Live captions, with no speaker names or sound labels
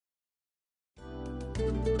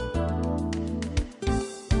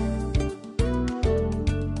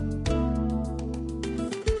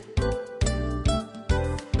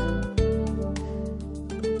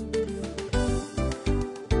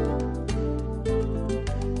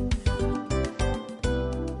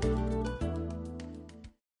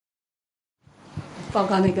报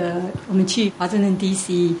告那个，我们去华盛顿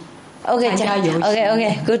DC 参加游行。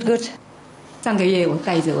OK，good。上个月我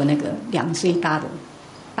带着我那个2岁大的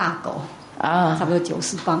大狗啊，差不多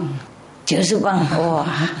90磅。90磅，哇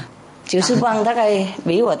，90磅大概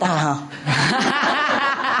比我大哈。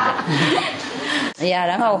哎呀，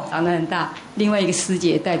然后长得很大。另外一个师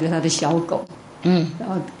姐带着她的小狗，然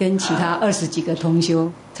后跟其他20几个同修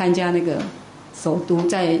参加那个首都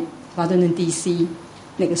在华盛顿 DC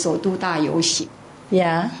那个首都大游行。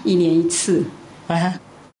1年1次，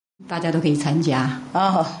大家都可以参加。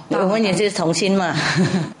哦，我们也是同心嘛。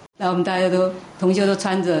然后我们大家都同修都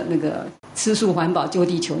穿着那个吃素环保救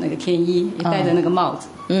地球那个天衣，也戴着那个帽子。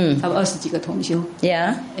差不多20几个同修。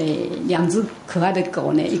2只可爱的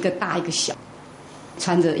狗呢，一个大一个小，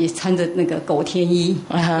也穿着那个狗天衣，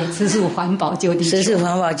也吃素环保救地球。吃素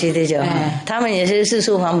环保救地球，他们也是吃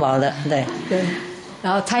素环保的，对。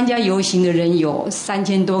然后参加游行的人有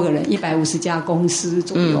3000多个人，150家公司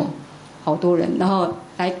左右，好多人。然后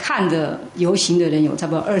来看的游行的人有差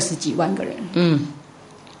不多20几万个人。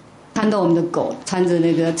看到我们的狗穿着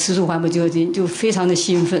那个吃素环保救地球，就非常的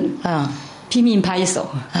兴奋拼命拍手，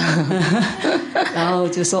然后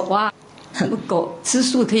就说哇，什么狗吃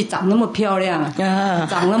素可以长那么漂亮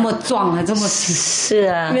长那么壮这么是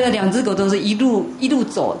啊，因为那2只狗都是一路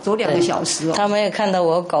走2个小时他们也看到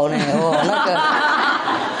我狗呢，那个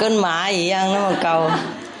跟马一样那么高，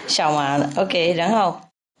小马的 OK， 然后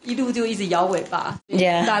一路就一直摇尾巴，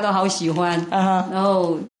大家都好喜欢，然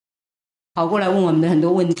后跑过来问我们的很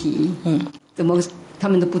多问题，怎么他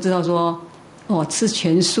们都不知道说吃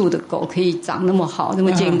全素的狗可以长那么好，那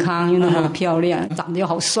么健康，又那么漂亮，长得又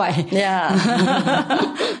好帅，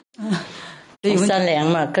善良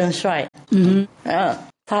嘛，更帅，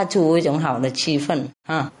发出一种好的气氛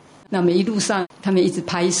那我们一路上他们一直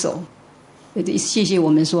拍手，谢谢我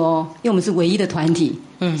们说，因为我们是唯一的团体，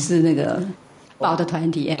是那个保的团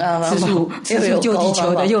体，吃素救地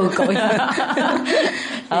球的又有狗，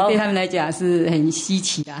对他们来讲是很稀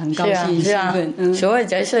奇的，很高兴，兴奋。所以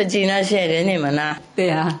在设计那些人你们啊，对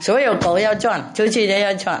啊，所有狗要赚，出去的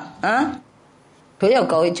要赚所有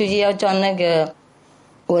狗出去要赚那个，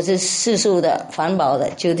我是吃素的、环保的、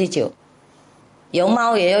救地球。有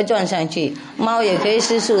猫也要赚上去，猫也可以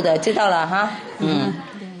吃素的，知道了哈。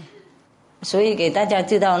所以给大家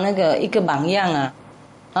知道那个一个榜样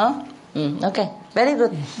OK，very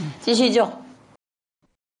good， 继续做。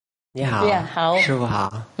你好，好，师傅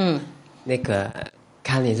好。那个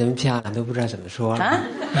看你这么漂亮，都不知道怎么说了。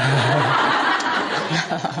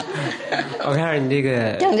我看着你这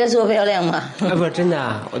个，这样就说漂亮吗？不，真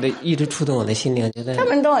的，我一直触动我的心灵，觉得他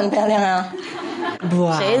们都很漂亮啊。不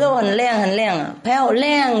啊，谁都很亮很亮啊，漂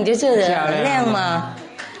亮就是亮嘛，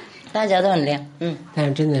大家都很亮。但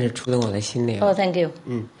是真的是触动我的心灵。Thank you。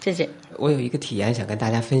谢谢。我有一个体验想跟大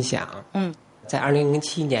家分享。在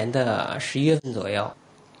2007年的11月份左右，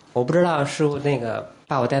我不知道师傅那个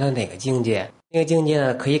把我带到哪个境界，那个境界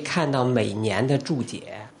呢可以看到每年的注解。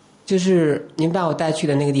就是您把我带去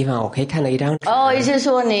的那个地方，我可以看到一张纸。意思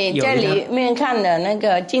说你在里面看的那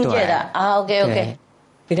个境界的OK。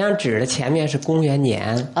那张纸的前面是公元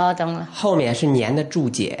年，懂了。后面是年的注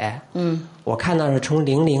解。我看到是从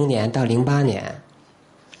00年到08年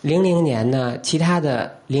，00年呢，其他的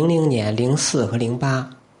00年、04和08，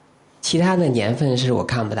其他的年份是我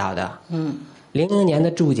看不到的。00年的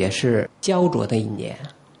注解是焦灼的一年。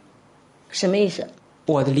什么意思？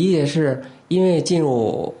我的理解是因为进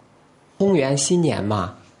入公元新年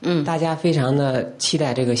嘛，大家非常的期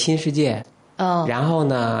待这个新世界，然后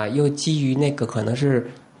呢，又基于那个可能是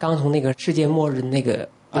刚从那个世界末日那个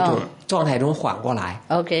那种状态中缓过来。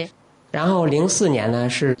OK。然后04年呢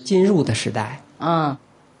是进入的时代。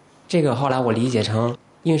这个后来我理解成，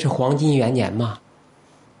因为是黄金元年嘛。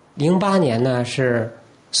08年呢是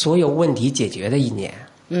所有问题解决的一年。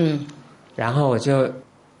然后我就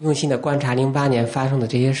用心的观察08年发生的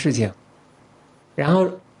这些事情，然后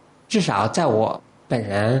至少在我本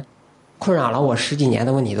人困扰了我10几年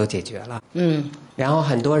的问题都解决了。然后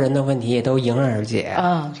很多人的问题也都迎刃而解。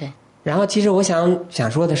OK。然后其实我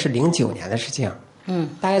想说的是09年的事情。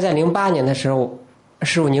大概在08年的时候，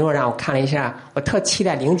师傅您又让我看了一下，我特期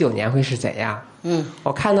待09年会是怎样。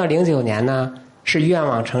我看到09年呢是愿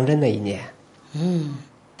望成真的一年。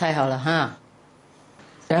太好了哈。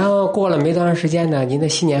然后过了没多长时间呢，您的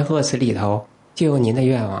新年贺词里头就有您的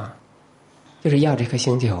愿望。就是要这颗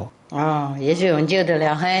星球。哦，也许我们救得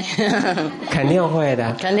了，嘿，肯定会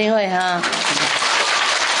的，肯定会哈。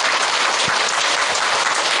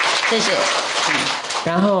谢谢。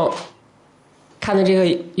然后看到这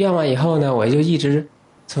个愿望以后呢，我就一直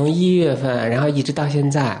从1月份，然后一直到现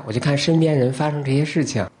在，我就看身边人发生这些事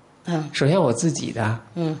情。首先我自己的，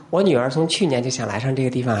我女儿从去年就想来上这个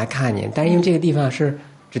地方来看你，但是因为这个地方是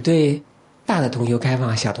只对大的同学开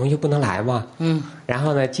放，小同学不能来嘛。然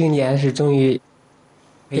后呢，今年是终于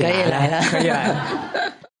可以来了。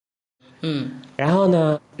然后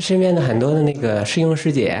呢，身边的很多的那个师兄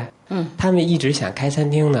师姐，他们一直想开餐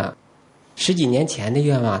厅呢。10几年前的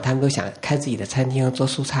愿望，他们都想开自己的餐厅做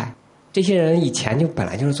素菜。这些人以前就本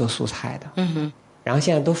来就是做素菜的，然后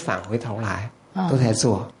现在都返回头来，都在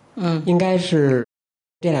做。应该是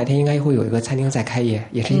这2天应该会有一个餐厅在开业，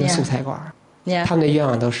也是一个素菜馆。他们的愿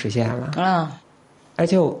望都实现了。而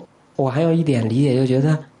且我还有一点理解，就觉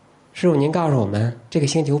得师父您告诉我们，这个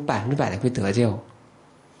星球100%的会得救，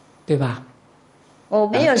对吧？我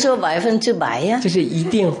没有说100%呀，就是一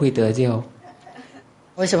定会得救。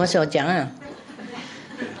我什么时候讲啊？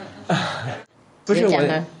不是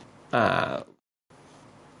我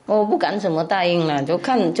我不敢怎么答应了，就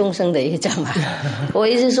看众生的业障吧。我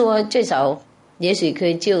意思说，最少也许可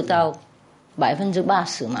以救到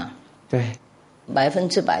80%嘛。对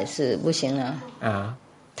，100%是不行了。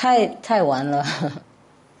太晚了。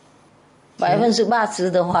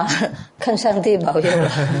80%的话，看上帝保佑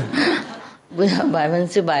了。不是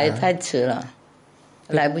100%太迟了，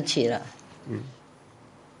来不及了。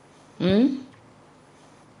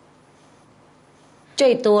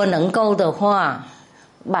最多能够的话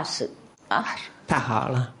，80啊，太好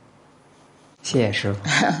了，谢谢师父。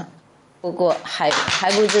不过还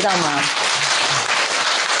不知道吗？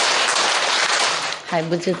还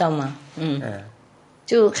不知道吗？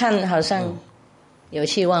就看好像有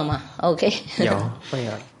希望嘛。OK， 会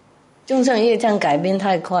有。众生业障改变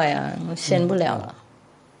太快啊，限不了了。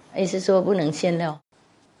意思说不能限料。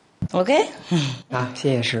OK， 好，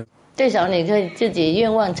谢谢师父。最少你可以自己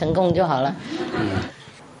愿望成功就好了。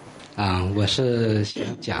我是想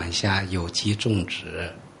讲一下有机种植。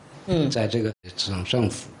在这个省政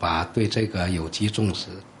府吧，对这个有机种植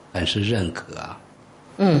很是认可。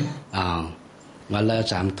完了，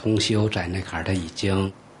咱们同修在那块儿，他已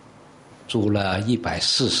经租了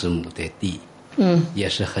140亩的地，也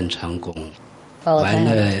是很成功。完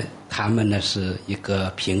了，他们呢是一个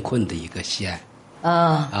贫困的一个县。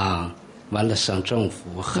完了，省政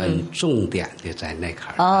府很重点的在那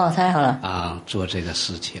块儿。太好了。做这个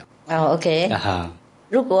事情。OK。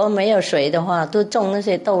如果没有水的话，都种那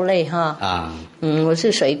些豆类哈。我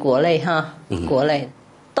是水果类哈，果类，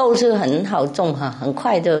豆是很好种哈，很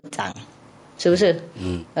快就长，是不是？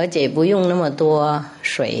而且不用那么多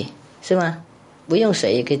水，是吗？不用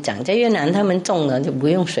水也可以长。在越南他们种的就不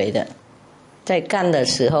用水的，在干的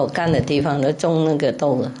时候，干的地方都种那个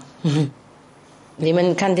豆了。你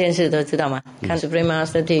们看电视都知道吗？看 Supreme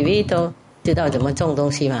Master TV 都知道怎么种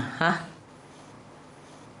东西嘛？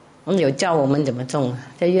我们有教我们怎么种。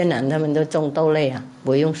在越南他们都种豆类啊，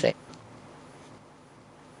不用水，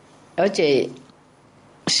而且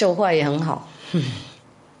收获也很好。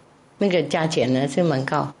那个价钱呢是蛮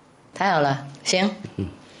高，太好了，行。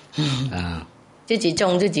自己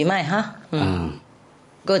种自己卖哈。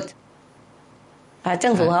Good。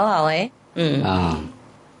政府好好哎。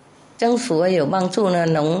政府有帮助呢，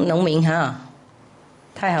农民哈，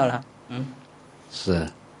太好了。是。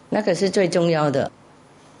那个是最重要的，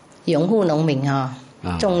拥护农民哈，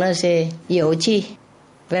种那些有机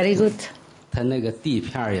 ，very good。他那个地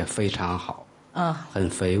片也非常好。很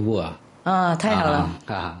肥沃。太好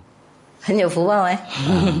了。很有福报哎。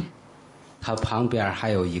他旁边还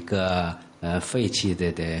有一个废弃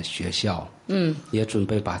的学校。也准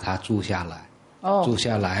备把它租下来。住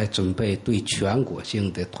下来，准备对全国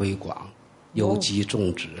性的推广有机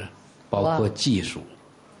种植，包括技术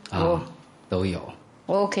都有。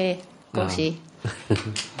OK， 恭喜。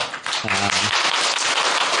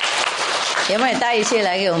有没有带一些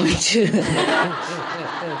来给我们吃？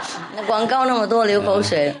那广告那么多，流口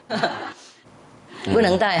水。不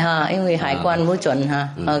能带哈，因为海关不准哈。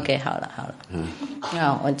OK， 好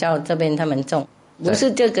了。我叫这边他们种，不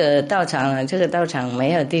是这个道场了，这个道场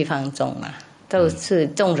没有地方种了。都是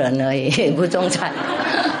种人而已，不种菜。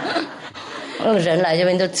人来这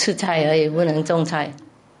边都吃菜而已，不能种菜。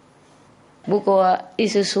不过意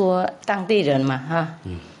思说当地人嘛哈，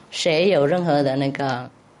谁有任何的那个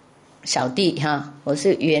小地哈，我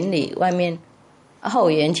是园里外面后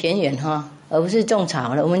园前园哈，而不是种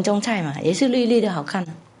草的。我们种菜嘛，也是绿绿的好看，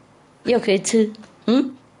又可以吃，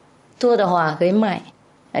多的话可以卖，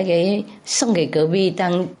还可以送给隔壁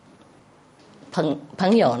当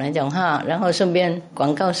朋友那种哈，然后顺便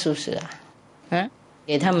广告素食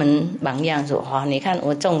给他们榜样说哇，你看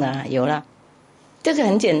我种的有了，这个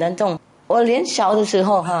很简单种。我连小的时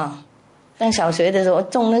候上小学的时候我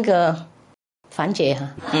种那个番茄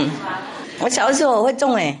我小的时候我会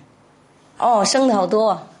种生的好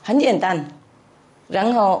多，很简单。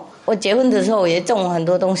然后我结婚的时候也种很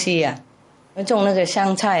多东西我种那个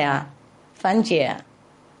香菜番茄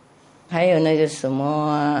还有那个什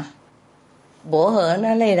么薄荷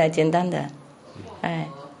那类的简单的，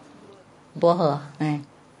薄荷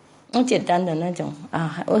很简单的那种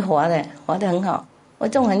会滑的很好。我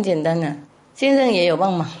种很简单的，先生也有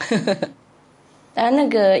帮忙。那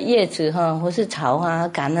个叶子或是草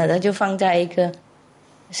干了，他就放在一个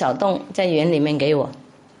小洞在园里面给我。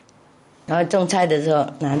然后种菜的时候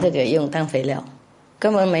拿这个用当肥料，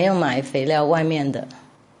根本没有买肥料外面的，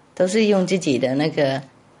都是用自己的那个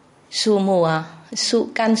树木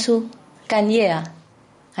干树干叶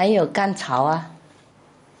还有干草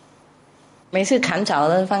每次砍草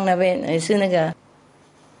都放那边，也是那个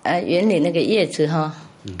园里那个叶子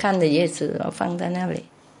看的叶子放在那里，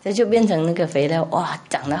这就变成那个肥料。哇，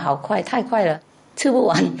长得好快，太快了，吃不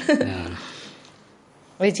完。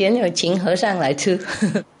我以前有请和尚来吃。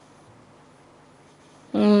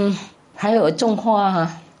还有种花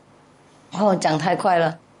长太快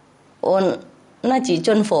了。我那几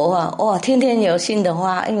尊佛哇，天天有新的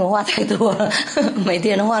花，因为花太多了，每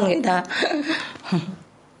天换给他。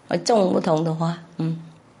我种不同的花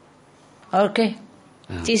，OK，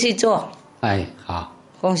继续做。好，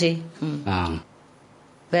恭喜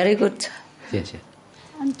，Very good， 谢谢。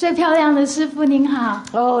最漂亮的师父您好。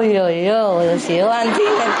哦呦呦，我喜欢听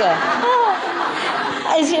那个，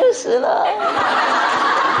害羞死了。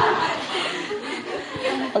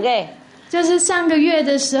OK， 就是上个月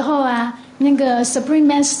的时候那个 Supreme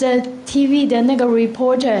Master TV 的那个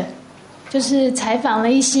reporter， 就是采访了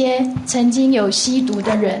一些曾经有吸毒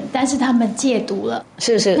的人，但是他们戒毒了。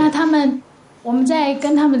是。那我们在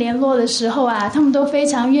跟他们联络的时候他们都非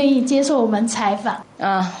常愿意接受我们采访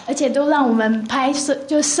而且都让我们拍摄，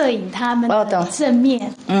就摄影他们的正面。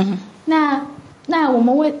那我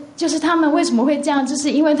们就是他们为什么会这样，就是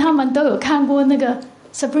因为他们都有看过那个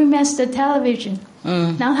Supreme Master Television。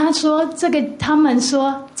然后他们说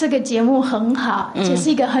这个节目很好，而且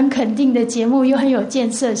是一个很肯定的节目，又很有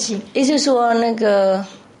建设性。意思说那个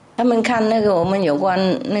他们看那个我们有关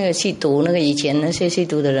那个吸毒那个以前那些吸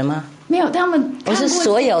毒的人吗？没有，他们不是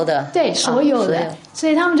所有的。对，所有的。所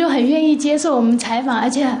以他们就很愿意接受我们采访，而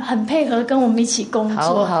且很配合跟我们一起工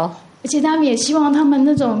作。好。而且他们也希望他们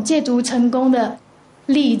那种戒毒成功的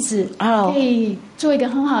例子可以做一个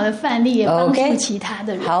很好的范例，也帮助其他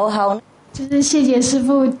的人。好。就是谢谢师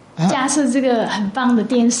父架设这个很棒的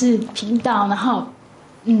电视频道，然后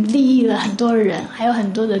利益了很多人，还有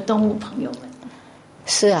很多的动物朋友们。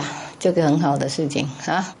是这个很好的事情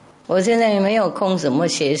我现在没有空什么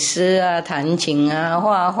写诗弹琴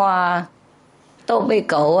画画都被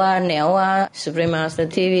狗鸟Supreme Master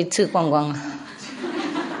TV 吃光光了。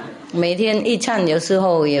每天一餐有时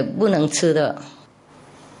候也不能吃的，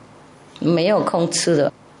没有空吃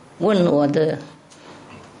的，问我的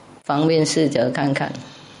方便试着看看。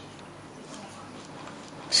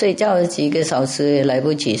睡觉几个小时也来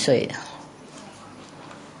不及睡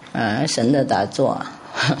神的打坐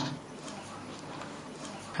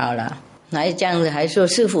好了，还这样子还说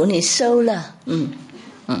师父你收了，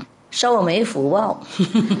收没福报。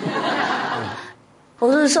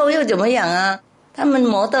我说瘦又怎么样他们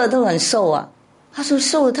模特都很瘦他说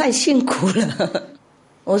瘦太辛苦了。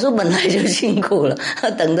我说本来就辛苦了，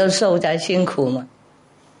等到瘦才辛苦嘛。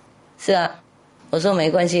是我说没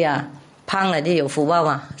关系胖了就有福报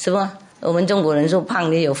嘛，是吧？我们中国人说胖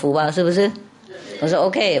就有福报，是不是？我说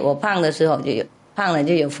OK， 我胖的时候就有，胖了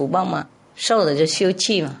就有福报嘛，瘦了就休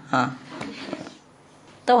气嘛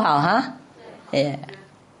都好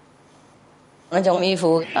那种衣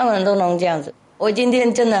服他们都弄这样子，我今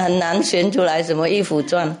天真的很难选出来什么衣服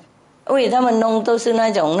穿，因为他们弄都是那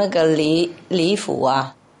种那个礼服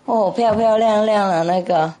漂漂亮亮的那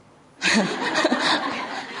个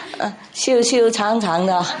修修长长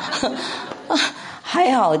的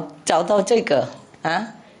还好找到这个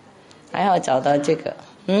还好找到这个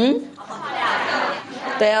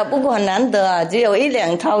对不过很难得只有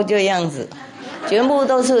1-2套这样子，全部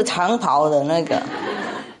都是长袍的那个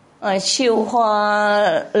绣花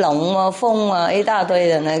龙凤一大堆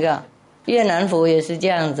的那个越南服也是这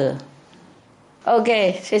样子。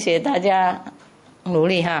 OK， 谢谢大家努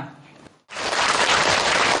力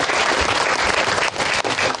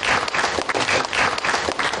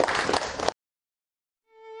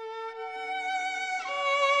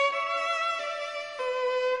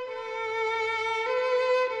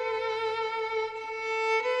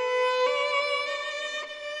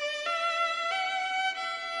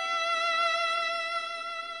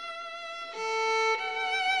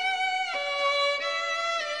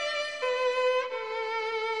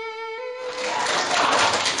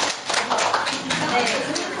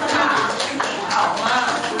好吗？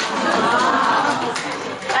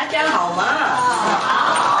大家好吗？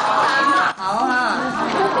好啊，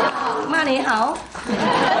妈你好。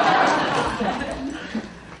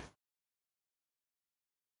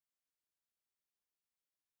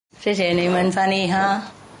谢谢你们翻译哈，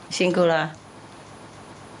辛苦了。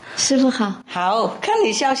师父好。好，看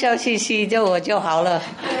你笑笑嘻嘻，我就好了。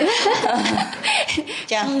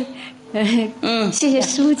这样，谢谢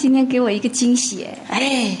师父今天给我一个惊喜。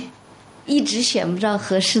哎，一直选不到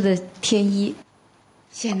合适的天衣，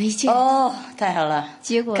选了一件。哦，太好了。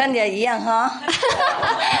结果看起来一样哈。啊，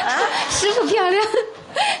师父漂亮，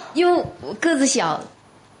因为我个子小，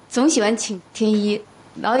总喜欢请天衣。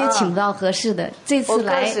然后也请不到合适的，这次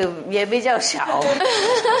来我个子也比较小。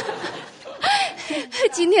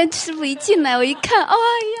今天师父一进来，我一看，哎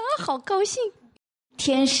呀，好高兴！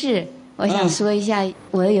天视，我想说一下，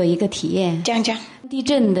我有一个体验。讲。地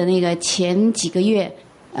震的那个前几个月，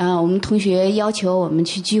我们同学要求我们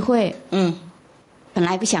去聚会，本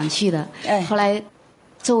来不想去的，后来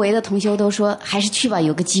周围的同修都说还是去吧，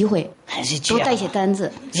有个机会，还是去，都带些单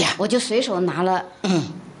子，我就随手拿了，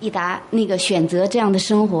一沓那个选择这样的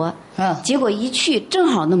生活，结果一去正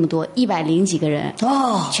好那么多100几个人，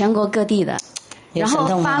全国各地的，然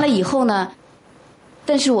后发了以后呢，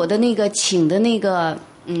但是我的那个请的那个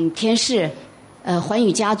天视，寰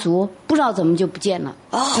宇家族不知道怎么就不见了，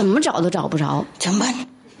怎么找都找不着，怎么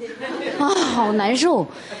办？好难受。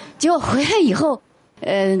结果回来以后，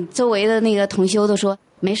周围的那个同修都说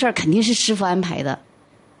没事儿，肯定是师父安排的。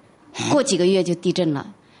过几个月就地震了，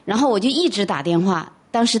然后我就一直打电话。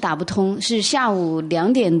当时打不通，是下午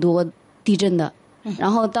2点多地震的，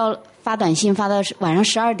然后到发短信发到晚上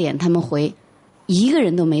12点，他们回，一个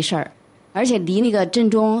人都没事儿，而且离那个震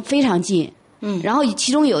中非常近。然后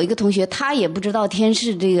其中有一个同学，他也不知道天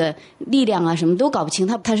视这个力量啊，什么都搞不清，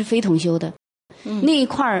他是非同修的，那一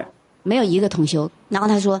块儿没有一个同修。然后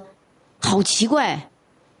他说，好奇怪，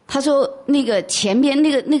他说那个前边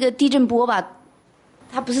那个地震波吧，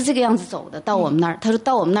他不是这个样子走的，到我们那儿，他说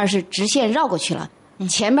到我们那儿是直线绕过去了。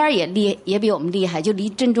前边也比我们厉害，就离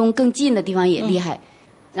震中更近的地方也厉害，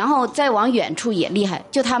然后再往远处也厉害，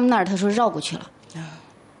就他们那儿他说绕过去了。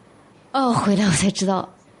回来我才知道，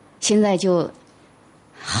现在就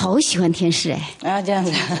好喜欢天视这样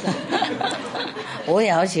子，我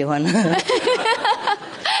也好喜欢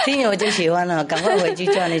听我就喜欢了，赶快回去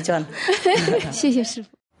转一转。谢谢师父。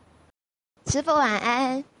师父晚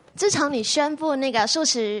安。自从你宣布那个素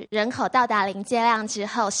食人口到达0界量之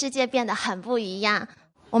后，世界变得很不一样。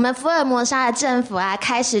我们福尔摩沙的政府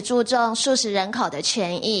开始注重素食人口的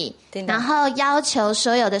权益，然后要求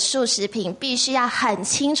所有的素食品必须要很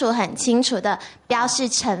清楚的标示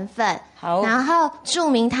成分，然后注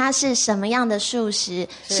明它是什么样的素食，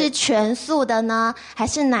是全素的呢，还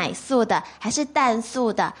是奶素的，还是蛋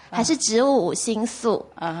素的，还是植物5星素。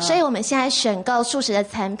所以我们现在选购素食的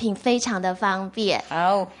产品非常的方便。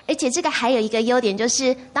而且这个还有一个优点，就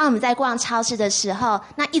是当我们在逛超市的时候，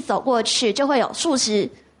那一走过去就会有素食、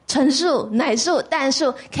纯素、奶素、蛋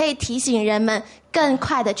素，可以提醒人们更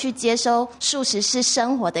快的去接收素食是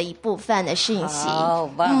生活的一部分的讯息。好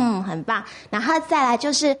棒，很棒。然后再来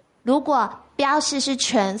就是，如果标示是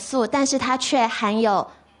全素，但是它却含有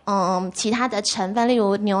其他的成分，例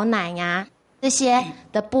如牛奶呀这些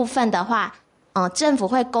的部分的话，政府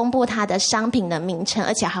会公布它的商品的名称，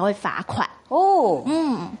而且还会罚款。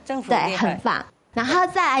政府对，很棒。然后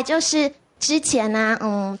再来就是之前呢，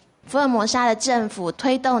福尔摩沙的政府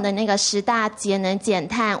推动的那个10大节能减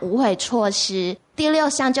碳无毁措施，第6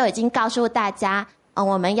项就已经告诉大家，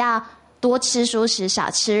我们要多吃蔬食，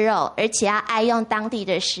少吃肉，而且要爱用当地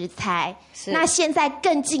的食材。那现在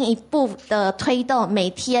更进一步的推动，每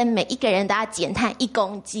天每一个人都要减碳1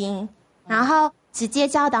公斤，然后直接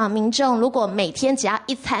教导民众，如果每天只要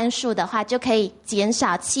1餐素的话，就可以减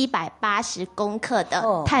少780公克的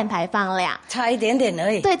碳排放量。差一点点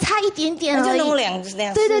而已。对，差一点点而已。那就弄两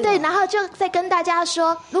对，然后就再跟大家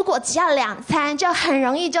说，如果只要2餐，就很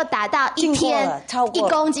容易就达到一天1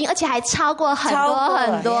公斤，而且还超过很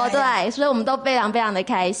多。对，所以我们都非常非常的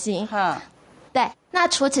开心。对，那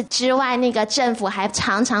除此之外，那个政府还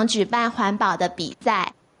常常举办环保的比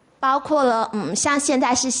赛。包括了像现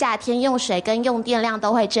在是夏天，用水跟用电量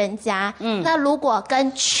都会增加。那如果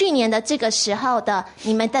跟去年的这个时候的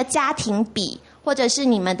你们的家庭比，或者是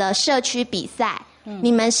你们的社区比赛，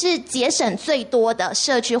你们是节省最多的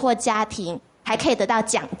社区或家庭，还可以得到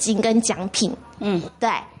奖金跟奖品。对，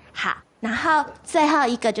好。然后最后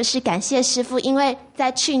一个就是感谢师父，因为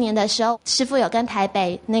在去年的时候，师父有跟台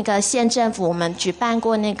北那个县政府我们举办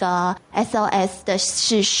过那个 SOS 的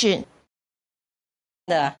视讯。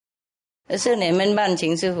是你们办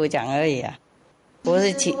请师父讲而已啊。我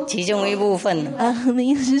是其中一部分。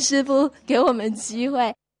临时师父给我们机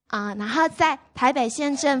会然后在台北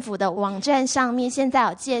县政府的网站上面，现在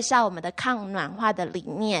有介绍我们的抗暖化的理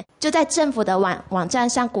念，就在政府的网站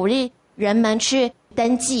上鼓励人们去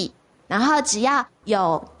登记，然后只要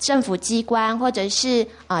有政府机关或者是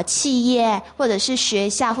企业或者是学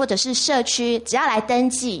校或者是社区，只要来登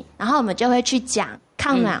记，然后我们就会去讲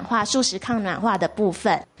抗暖化、素食抗暖化的部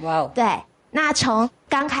分。哇哦！对，那从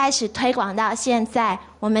刚开始推广到现在，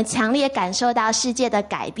我们强烈感受到世界的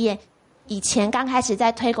改变。以前刚开始在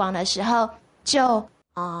推广的时候，就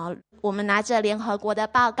我们拿着联合国的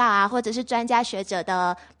报告啊，或者是专家学者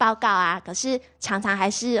的报告啊，可是常常还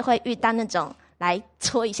是会遇到那种来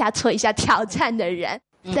搓一下挑战的人。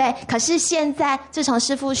对，可是现在自从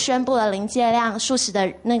师父宣布了零戒量素食的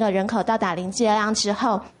那个人口到达零戒量之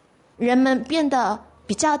后，人们变得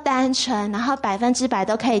比较单纯，然后100%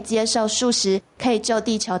都可以接受素食可以救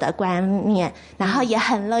地球的观念，然后也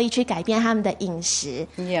很乐意去改变他们的饮食。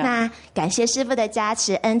那感谢师父的加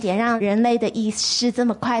持恩典，让人类的意识这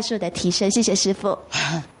么快速的提升，谢谢师父。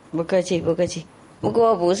不客气不客气，不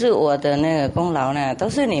过不是我的那个功劳呢，都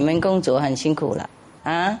是你们工作很辛苦了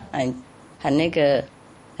啊，很那个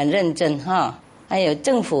很认真哈，还有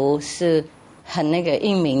政府是很那个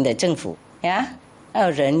英明的政府呀，还有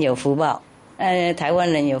人有福报。台湾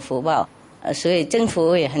人有福报，所以政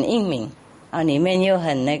府也很英明啊，里面又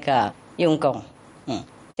很那个用功，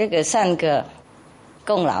这个3个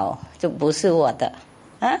功劳就不是我的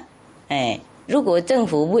啊，如果政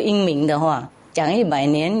府不英明的话，讲100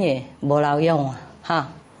年也没劳用啊，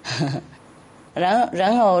哈，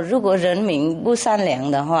然后如果人民不善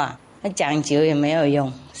良的话，讲久也没有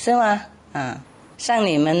用，是吗？像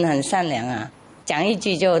你们很善良啊，讲一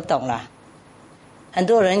句就懂了，很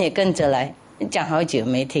多人也跟着来。讲好久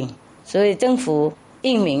没听，所以政府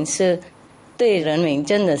英明是对人民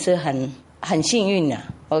真的是很幸运的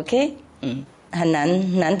 ，OK， 很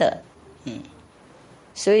难得，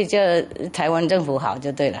所以这台湾政府好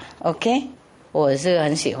就对了 ，OK， 我是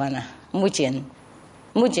很喜欢的。目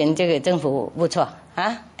前这个政府不错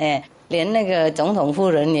啊，连那个总统夫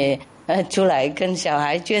人也出来跟小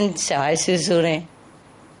孩捐小孩吃素呢，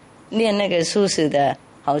念那个素食的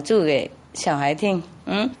好处给小孩听，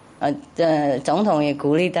总统也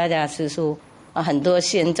鼓励大家吃素啊，很多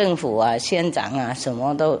县政府啊、县长啊，什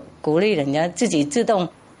么都鼓励人家自己自动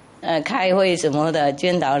开会什么的，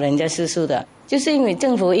宣导人家吃素的，就是因为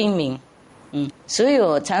政府英明，所以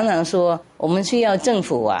我常常说，我们需要政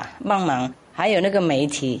府啊帮忙，还有那个媒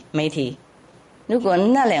体，如果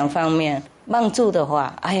那2方面帮助的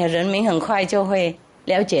话，哎呀，人民很快就会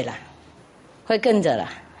了解了，会跟着了，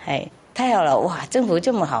太好了，哇，政府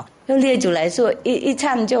这么好。就列出来说一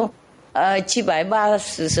唱就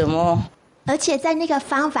780什么，而且在那个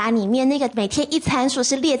方法里面，那个每天1餐数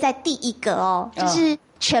是列在第1个就是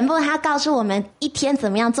全部他告诉我们一天怎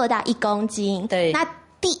么样做到1公斤。对，那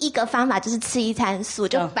第1个方法就是吃1餐素，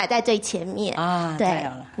就摆在最前面啊。对，太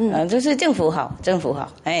好了，就是政府好，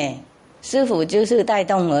师父就是带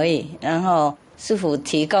动而已，然后师父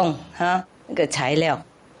提供那个材料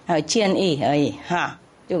还有建议而已哈。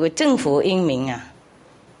如果政府英明啊。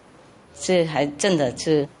是还真的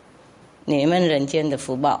是你们人间的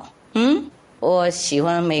福报，我喜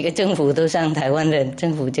欢每个政府都像台湾的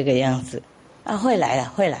政府这个样子啊，会来了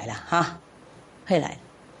哈，会来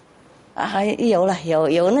啊，还有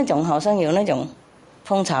那种好像有那种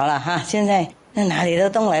风潮了哈，现在在哪里都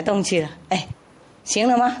动来动去了，行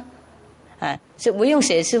了吗？是不用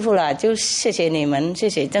谢师父了，就谢谢你们，谢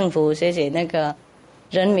谢政府，谢谢那个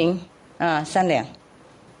人民啊，善良，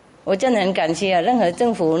我真的很感谢啊，任何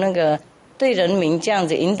政府那个。对人民这样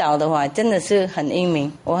子引导的话，真的是很英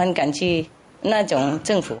明，我很感激那种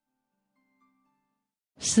政府。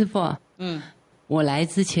师父，我来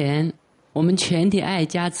之前，我们全体爱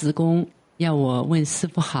家职工要我问师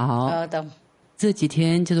父好。这几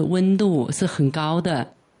天就是温度是很高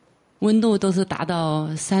的，温度都是达到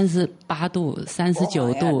38度、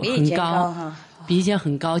39度，很高，比以前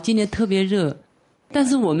很高。今年特别热，但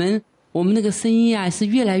是我们那个生意啊是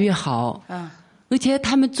越来越好。而且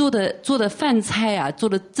他们做的饭菜啊，做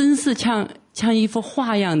的真是像一幅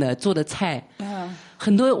画样的做的菜。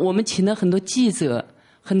很多我们请了很多记者，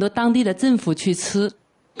很多当地的政府去吃，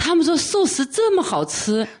他们说素食这么好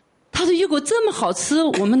吃，他说如果这么好吃，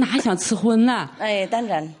我们哪想吃荤了？当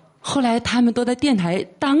然。后来他们都在电台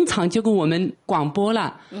当场就跟我们广播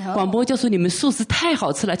了，广播就说你们素食太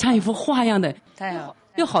好吃了，像一幅画样的，太好，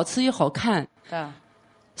又好吃又好看。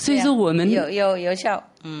所以说我们有效，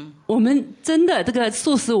我们真的这个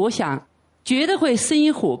素食，我想绝对会生意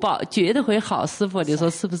火爆，绝对会好。师父，你说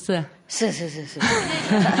是不是？是，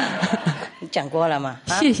讲过了嘛。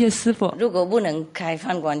谢谢师父。如果不能开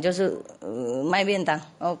饭馆，就是卖便当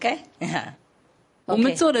 ，OK 我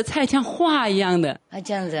们做的菜像画一样的。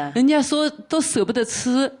这样子啊？人家说都舍不得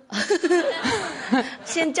吃。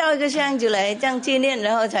先照一个相就来，这样纪念，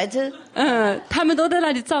然后才吃。他们都在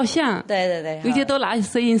那里照相。对对对。有些都拿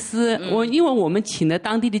摄影师。因为我们请了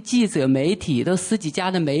当地的记者、媒体，都10几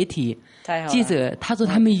家的媒体记者，他说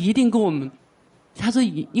他们一定跟我们。他说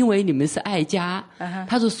因为你们是爱家，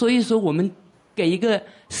他说所以说我们给一个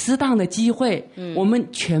适当的机会，我们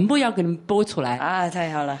全部要给你们播出来。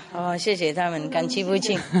太好了，谢谢他们，感激不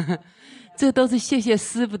尽。这都是谢谢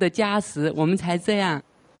师父的加持，我们才这样。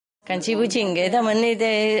感激不尽，给他们那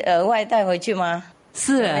些额外带回去吗？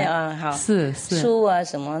是好，是书啊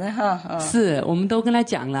什么的哈。是，我们都跟他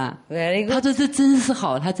讲了。Very good。他说这真是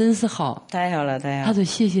好，他真是好。太好了，太好了。他说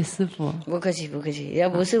谢谢师父。不客气，不客气，要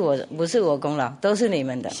不是我功劳，都是你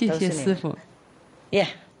们的。谢谢师父。耶，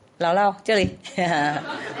姥姥这里，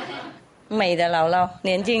美的姥姥，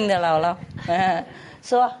年轻的姥姥，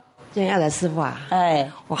说。敬爱的师父啊，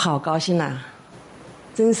我好高兴啊！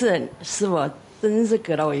真是师父，真是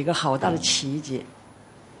给了我一个好大的奇迹，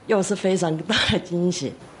又是非常大的惊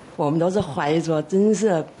喜。我们都是怀着，真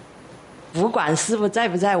是不管师父在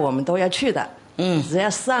不在，我们都要去的。只要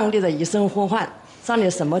上帝的一声呼唤，上帝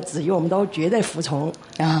什么旨意，我们都绝对服从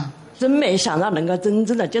啊！真没想到能够真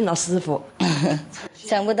正的见到师父。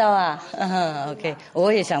想不到啊，OK，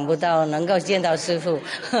 我也想不到能够见到师父。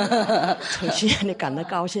从心里感到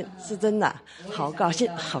高兴，是真的，好高兴，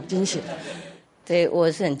好惊喜。对，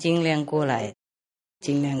我是很尽量过来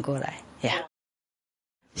呀。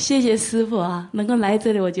谢谢师父啊，能够来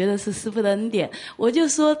这里，我觉得是师父的恩典。我就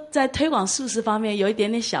说，在推广素食方面有一点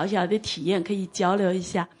点小小的体验，可以交流一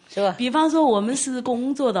下。是吧？比方说，我们是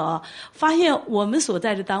工作的发现我们所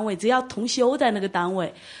在的单位，只要同修在那个单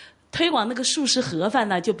位，推广那个素食盒饭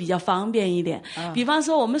呢，就比较方便一点。比方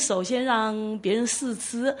说，我们首先让别人试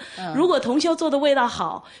吃，如果同修做的味道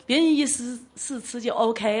好，别人一试吃就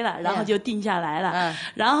OK 了，然后就定下来了。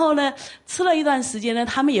然后呢，吃了一段时间呢，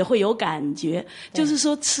他们也会有感觉，就是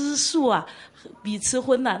说吃素啊，比吃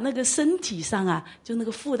荤呐，那个身体上啊，就那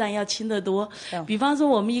个负担要轻得多。比方说，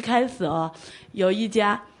我们一开始有一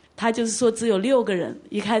家。他就是说只有6个人，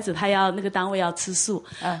一开始他要那个单位要吃素，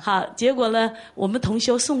好，结果呢，我们同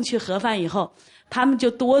修送去盒饭以后，他们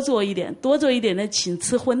就多做一点呢，请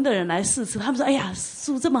吃荤的人来试吃，他们说，哎呀，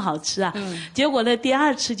素这么好吃啊，结果呢，第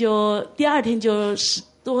二天就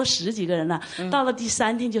多10几个人了，到了第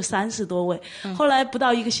3天就30多位，后来不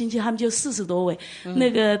到1个星期，他们就40多位，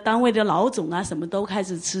那个单位的老总啊，什么都开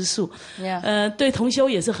始吃素，对同修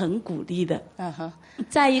也是很鼓励的。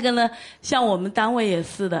再一个呢，像我们单位也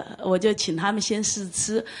是的，我就请他们先试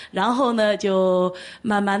吃，然后呢，就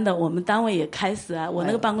慢慢的我们单位也开始啊，我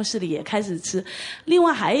那个办公室里也开始吃。另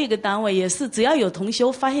外还有一个单位也是，只要有同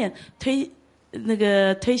修发现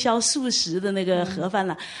推销素食的那个盒饭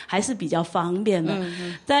了，还是比较方便的。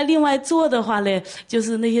再另外做的话呢，就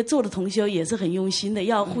是那些做的同修也是很用心的，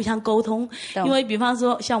要互相沟通。因为比方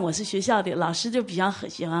说，像我是学校的老师，就比较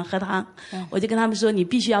喜欢喝汤，我就跟他们说，你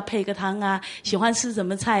必须要配个汤啊，喜欢吃什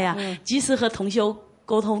么菜呀，及时和同修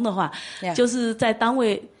沟通的话，就是在单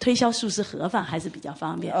位推销素食盒饭还是比较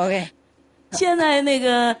方便。OK， 现在那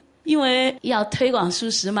个。因为要推广素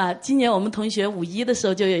食嘛，今年我们同学5·1的时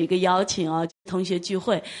候就有一个邀请同学聚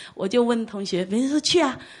会，我就问同学，别人说去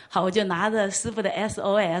啊，好，我就拿着师父的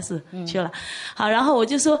SOS 去了，好，然后我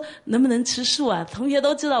就说能不能吃素啊？同学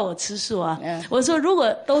都知道我吃素啊，我说如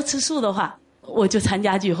果都吃素的话，我就参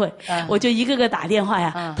加聚会，我就一个个打电话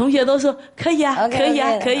呀，同学都说可以啊，可以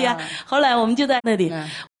啊，可以啊。后来我们就在那里。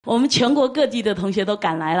我们全国各地的同学都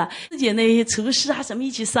赶来了，自己那些厨师啊什么一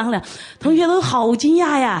起商量，同学都好惊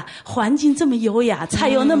讶呀，环境这么优雅，菜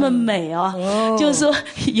又那么美就是说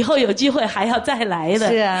以后有机会还要再来的。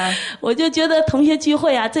是啊，我就觉得同学聚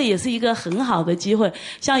会啊，这也是一个很好的机会。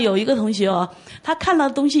像有一个同学他看到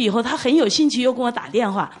东西以后，他很有兴趣，又跟我打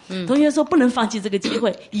电话。同学说不能放弃这个机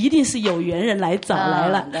会，一定是有缘人来找来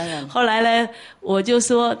了。后来呢，我就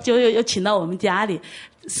说就又请到我们家里。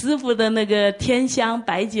师父的那个天香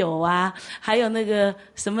白酒啊，还有那个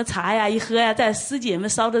什么茶呀，一喝呀，在师姐们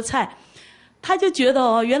烧的菜，他就觉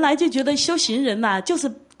得原来就觉得修行人呐，就是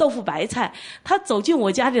豆腐白菜。他走进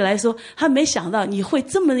我家里来说，他没想到你会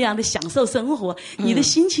这么样的享受生活，你的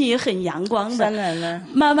心情也很阳光的。当然了。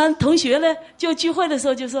慢慢同学呢，就聚会的时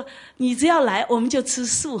候就说，你只要来，我们就吃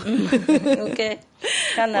素。OK，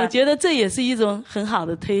 我觉得这也是一种很好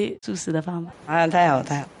的推素食的方法。啊，太好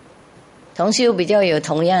太好。同修比较有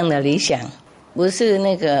同样的理想，不是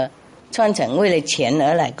那个传承为了钱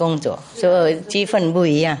而来工作，所以积分不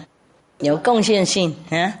一样，有贡献性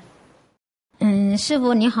啊。师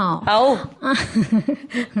父你好。好啊，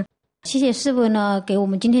谢谢师父呢，给我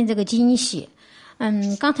们今天这个惊喜。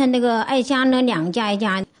刚才那个爱家呢，两家爱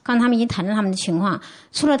家，刚才他们已经谈了他们的情况。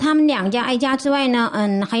除了他们两家爱家之外呢，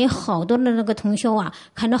还有好多的那个同修啊，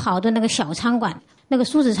看到好多那个小餐馆。那个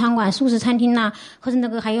素食餐馆、素食餐厅呐，或者那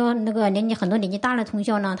个还有那个很多年纪大的同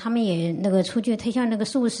学呢，他们也那个出去推销那个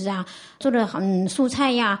素食啊，做的蔬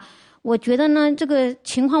菜呀。我觉得呢，这个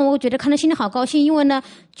情况我觉得看得心里好高兴，因为呢，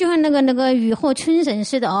就像那个雨后春笋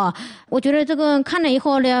似的哦。我觉得这个看了以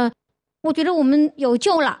后呢，我觉得我们有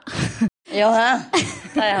救了。有啊，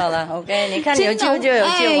太好了 ，OK， 你看有救就有救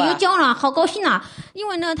啊，有救了，好高兴啊！因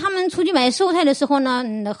为呢，他们出去买蔬菜的时候呢，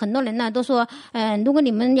很多人呢都说，如果你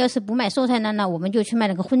们要是不买蔬菜呢，那我们就去卖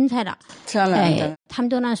那个荤菜了。当然的，他们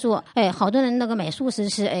都那说，好多人那个买素食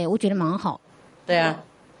吃，我觉得蛮好。对啊，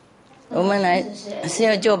我们来是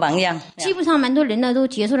要做榜样。基本上蛮多人呢都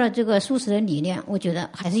接受了这个素食的理念，我觉得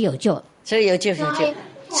还是有救。所以有救，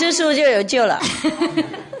吃素就有救了。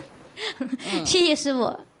谢谢师父。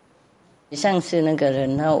上次那个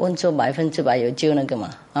人他问出100%有救那个嘛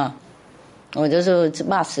啊，我就说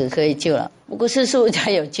80可以救了，不过吃素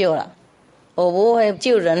才有救了。我不会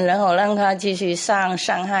救人，然后让他继续伤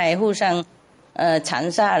害，互相残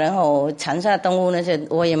杀，然后残杀动物那些，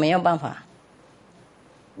我也没有办法。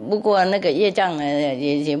不过那个业障呢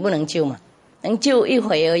也不能救嘛，能救一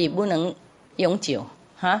回而已，不能永久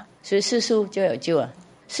哈。所以吃素就有救了，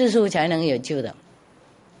吃素才能有救的，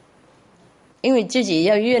因为自己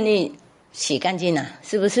要愿意洗干净啊，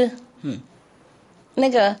是不是？那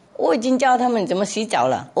个我已经教他们怎么洗澡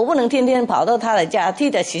了，我不能天天跑到他的家替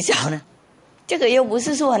他洗澡呢，这个又不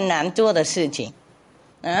是说很难做的事情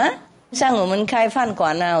啊。像我们开饭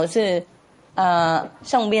馆呢，我是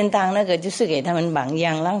送便当，那个就是给他们榜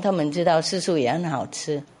样，让他们知道吃素也很好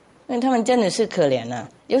吃，因为他们真的是可怜啊，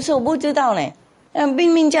有时候不知道呢，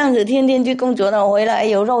明明这样子天天去工作了，回来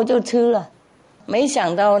有肉就吃了，没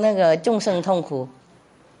想到那个众生痛苦，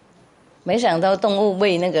没想到动物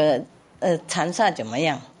被那个残杀怎么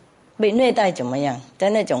样，被虐待怎么样，在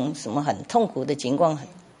那种什么很痛苦的情况，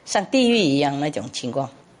像地狱一样那种情况，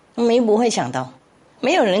不会想到，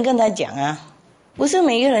没有人跟他讲啊，不是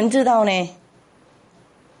每个人知道呢，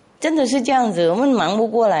真的是这样子，我们忙不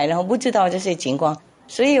过来，然后不知道这些情况，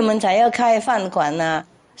所以我们才要开饭馆啊，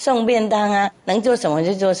送便当啊，能做什么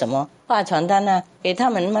就做什么，发传单啊，给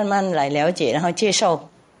他们慢慢来了解，然后接受，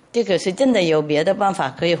这个是真的有别的办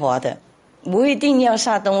法可以活的，不一定要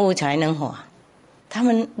杀动物才能活，他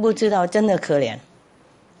们不知道，真的可怜。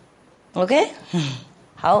OK，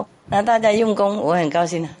 好，那大家用功，我很高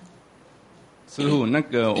兴。师父，那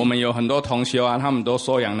个我们有很多同修啊，他们都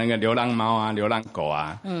收养那个流浪猫啊、流浪狗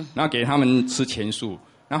啊，然后给他们吃全素，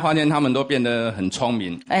那发现他们都变得很聪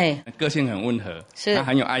明，个性很温和，是，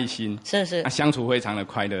很有爱心，是，相处非常的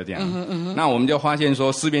快乐这样。那我们就发现说，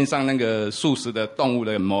市面上那个素食的动物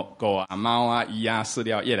的狗啊、猫啊、鱼啊饲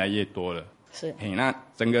料越来越多了，是，那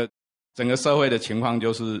整个社会的情况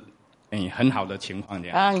就是很好的情况这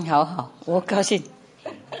样。啊，好，我高兴，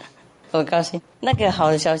我高兴，那个好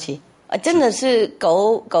的消息。真的是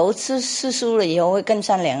狗吃素了以后会更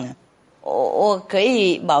善良的，我可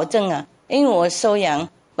以保证啊，因为我收养，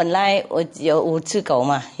本来我有5只狗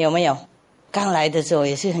嘛，有没有？刚来的时候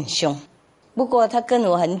也是很凶，不过它跟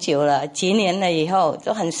我很久了，几年了以后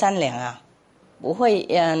都很善良啊，不会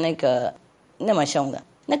那个那么凶的。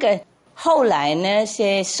那个后来那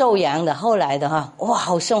些收养的后来的哈，哇，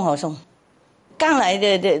好凶，刚来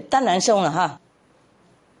的当然凶了哈，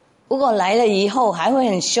不过来了以后还会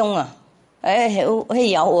很凶啊。会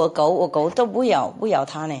咬我狗都不咬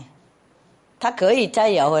它呢，它可以再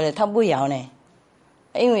咬回来，它不咬呢，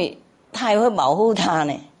因为它还会保护它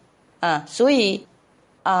呢，所以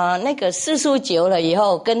那个吃素久了以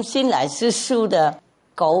后，跟新来吃素的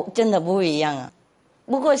狗真的不一样啊。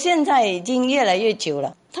不过现在已经越来越久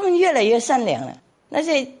了，它们越来越善良了。那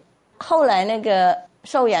些后来那个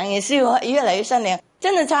收养也是越来越善良，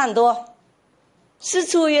真的差很多，吃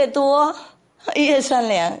素越多越善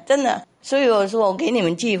良，真的。所以我说我给你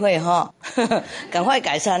们机会哈，赶快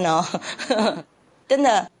改善哦，真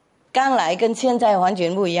的，刚来跟现在完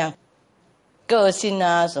全不一样，个性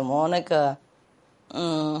啊什么那个，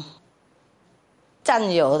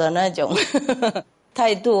占有的那种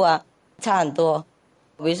态度啊差很多。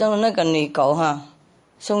比如说那个女狗哈，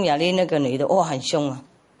匈牙利那个女的哇很凶啊，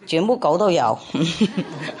全部狗都咬，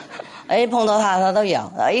碰到它都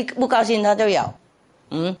咬，一不高兴它就咬，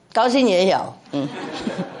高兴也咬，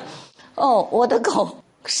我的狗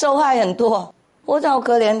受害很多，我好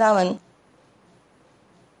可怜他们。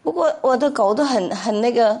不过我的狗都很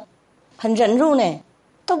那个，很忍辱呢，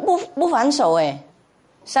都不反手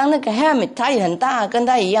像那个 Hermit 他也很大，跟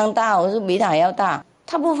他一样大，我说比他还要大，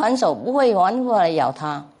他不还手，不会还过来咬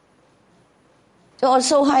他，就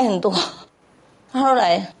受害很多。后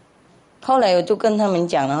来我就跟他们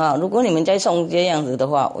讲了哈，如果你们再送这样子的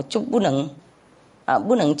话，我就不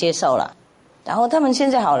能接受了。然后他们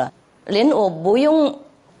现在好了，连我不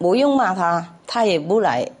用骂他，他也不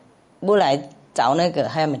来找那个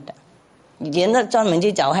Hermit 的，以前他专门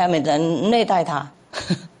去找 Hermit 的虐待他，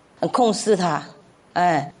控制他，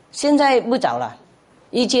现在不找了。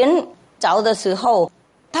以前找的时候，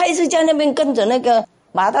他一直在那边跟着那个，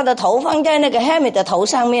把他的头放在那个 Hermit 的头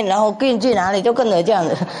上面，然后跟去哪里就跟着这样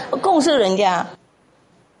子控制人家。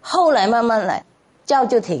后来慢慢来，叫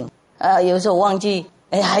就停，有时候忘记，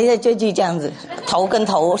还在就这样子，头跟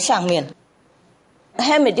头上面。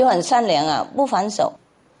Hermit 就很善良啊，不还手，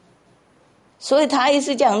所以他一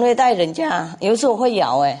直这样虐待人家，有时候会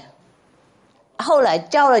咬后来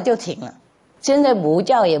叫了就停了，现在不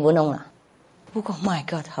叫也不弄了。不过 My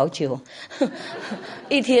God 好久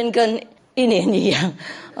一天跟1年一样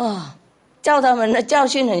叫他们的教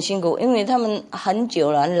训很辛苦，因为他们很久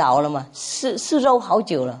了，老了嘛，是肉好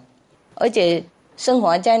久了，而且生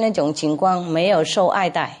活在那种情况，没有受爱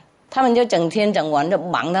戴，他们就整天整晚就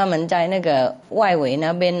忙，他们在那个外围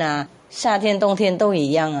那边啊，夏天冬天都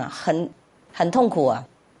一样啊，很痛苦啊，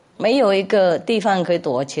没有一个地方可以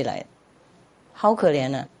躲起来，好可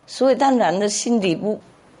怜啊。所以当然的心理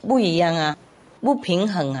不一样啊，不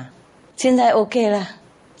平衡啊。现在 OK 了，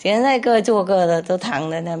现在各做各的，都躺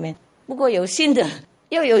在那边。不过有新的，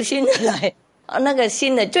又有新的来那个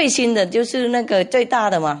新的最新的就是那个最大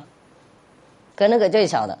的嘛，跟那个最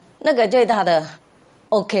小的，那个最大的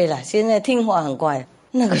OK 了，现在听话很乖，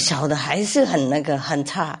那个小的还是很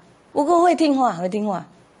差，不过会听话。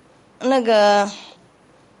那个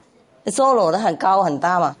solo 的很高很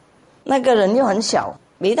大嘛，那个人又很小，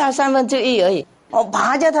比他1/3而已，我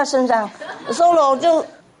爬在他身上 ，solo 就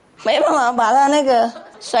没办法把他那个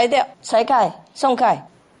甩开送开，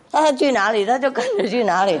他去哪里他就跟着去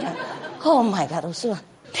哪里了。Oh my God，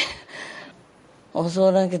 我说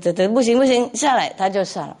那个这不行下来，他就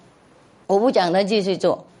下了，我不讲他继续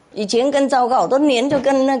做。以前更糟糕，都黏就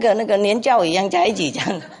跟那个黏胶一样在一起这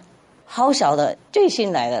样。好小的最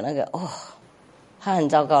新来的那个他很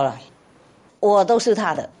糟糕了，我都是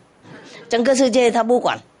他的，整个世界他不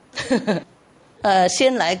管。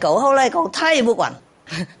先来狗后来狗他也不管，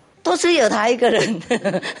都是有他一个人。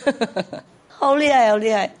好厉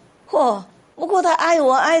害不过他爱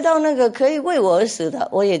我爱到那个可以为我而死的，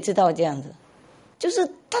我也知道这样子，就是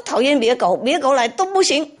他讨厌别狗来都不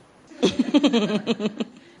行。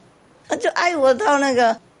他就爱我到那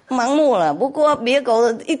个盲目了，不过别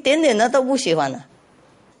狗一点点的都不喜欢了。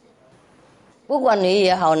不管女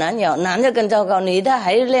也好，男也好，男的更糟糕，女的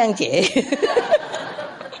还是谅解。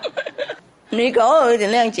女狗有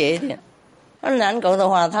点谅解一点，男狗的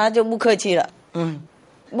话他就不客气了。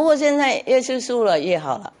不过现在越吃素了越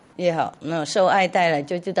好，那受爱戴了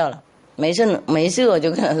就知道了。没事我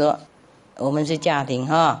就跟他说，我们是家庭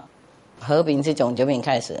和平是从这边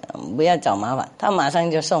开始，不要找麻烦。他马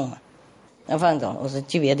上就送了，那放走了，我说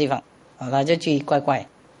去别的地方，他就去乖乖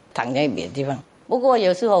躺在别的地方。不过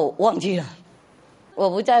有时候忘记了，我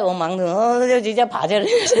不在我忙着，就直接爬下来。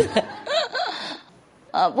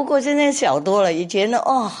不过现在小多了，以前呢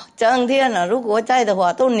整天了，如果在的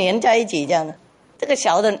话都黏在一起这样的。这个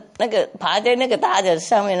小的那个爬在那个大的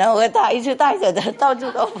上面，然后他一直带着的到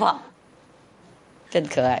处都跑，真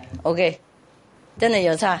可爱。OK， 真的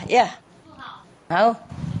有差，Yeah。好。我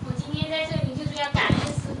今天在这里就是要感恩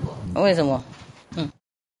师父。为什么？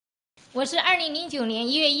我是2009年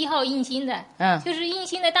1月1号印心的，就是印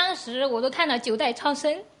心的当时我都看到9代超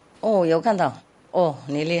生。有看到，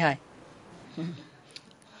你厉害。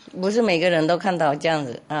不是每个人都看到这样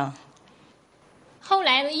子啊。后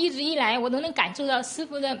来呢，一直以来我都能感受到师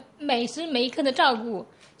父的每时每刻的照顾，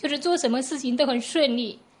就是做什么事情都很顺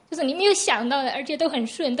利，就是你没有想到的，而且都很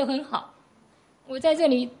顺，都很好。我在这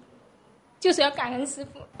里就是要感恩师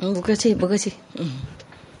父。不客气，不客气，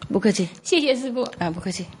不客气。谢谢师父。不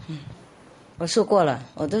客气。我说过了，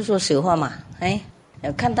我都说实话嘛。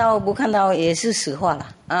有看到不看到也是实话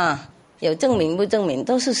了有证明不证明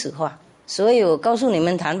都是实话。所以我告诉你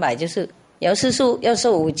们坦白，就是要吃素，要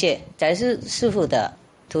受五戒，才是师父的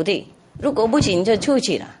徒弟。如果不行就出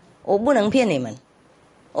去了，我不能骗你们，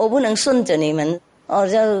我不能顺着你们要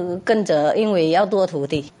跟着，因为要多徒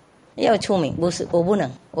弟，要出名，不是我不能，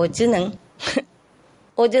我只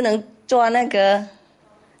能抓那个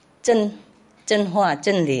真话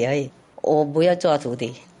真理而已，我不要抓徒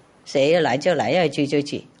弟，谁要来就来，要去就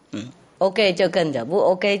去，OK 就跟着，不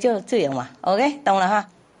OK 就自由嘛， OK 懂了哈。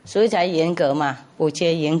所以才严格嘛，五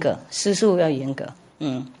戒严格，吃素要严格。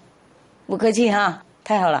不客气哈，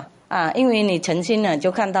太好了啊！因为你诚心了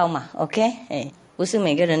就看到嘛 ，OK， 哎，不是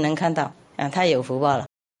每个人能看到啊，太有福报了。